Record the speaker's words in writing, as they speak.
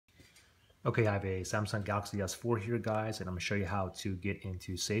Okay, I have a Samsung Galaxy S4 here, guys, and I'm going to show you how to get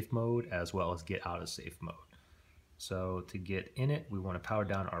into safe mode as well as get out of safe mode. So to get in it, we want to power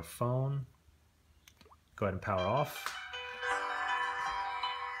down our phone. Go ahead and power off.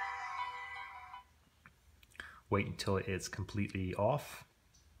 Wait until it's completely off.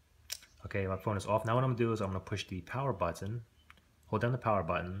 Okay, my phone is off. Now what I'm going to do is I'm going to push the power button, hold down the power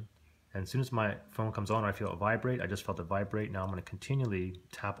button, and as soon as my phone comes on, I feel it vibrate. I just felt it vibrate. Now I'm going to continually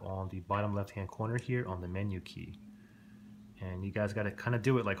tap on the bottom left-hand corner here on the menu key. And you guys got to kind of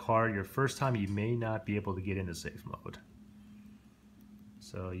do it like hard. Your first time, you may not be able to get into safe mode.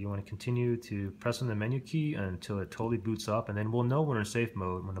 So you want to continue to press on the menu key until it totally boots up, and then we'll know when we're in safe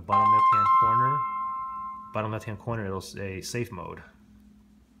mode when the bottom left-hand corner, it'll say safe mode.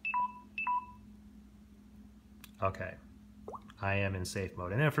 Okay, I am in safe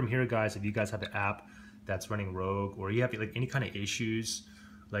mode. And then from here, guys, if you guys have an app that's running rogue, or you have like any kind of issues,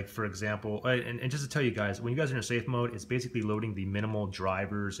 like for example, and just to tell you guys, when you guys are in safe mode, it's basically loading the minimal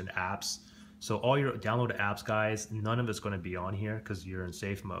drivers and apps. So all your downloaded apps, guys, none of it's going to be on here because you're in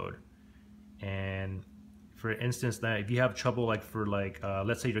safe mode. And for instance, that if you have trouble, like for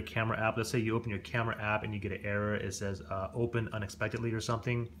let's say your camera app, let's say you open your camera app and you get an error, it says open unexpectedly or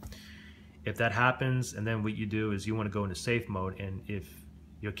something. If that happens, and then what you do is you want to go into safe mode, and if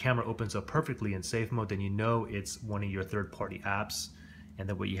your camera opens up perfectly in safe mode, then you know it's one of your third-party apps. And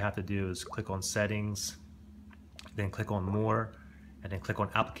then what you have to do is click on settings, then click on more, and then click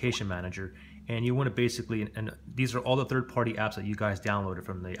on application manager. And you want to basically, and these are all the third-party apps that you guys downloaded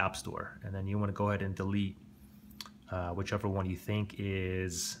from the App Store. And then you want to go ahead and delete whichever one you think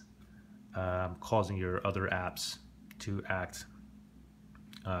is causing your other apps to act,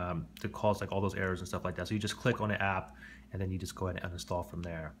 to cause like all those errors and stuff like that. So you just click on the app, and then you just go ahead and uninstall from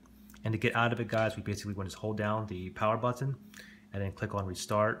there. And to get out of it, guys, we basically want to just hold down the power button and then click on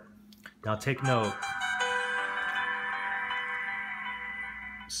restart. Now take note,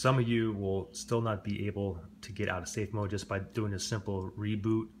 some of you will still not be able to get out of safe mode just by doing a simple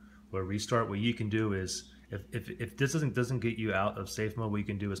reboot or restart. What you can do is, if this doesn't get you out of safe mode, what you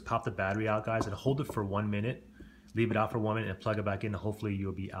can do is pop the battery out, guys, and hold it for 1 minute. Leave it out for 1 minute and plug it back in, and hopefully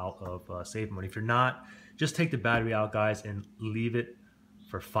you'll be out of safe mode. If you're not, just take the battery out, guys, and leave it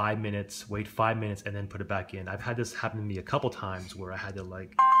for 5 minutes, wait 5 minutes, and then put it back in. I've had this happen to me a couple times where I had to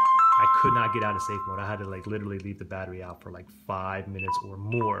I could not get out of safe mode. I had to literally leave the battery out for 5 minutes or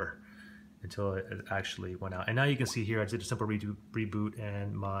more until it actually went out. And now you can see here, I did a simple reboot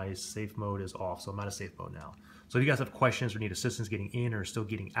and my safe mode is off. So I'm out of safe mode now. So if you guys have questions or need assistance getting in or still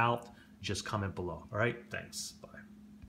getting out, just comment below. All right, thanks. Bye.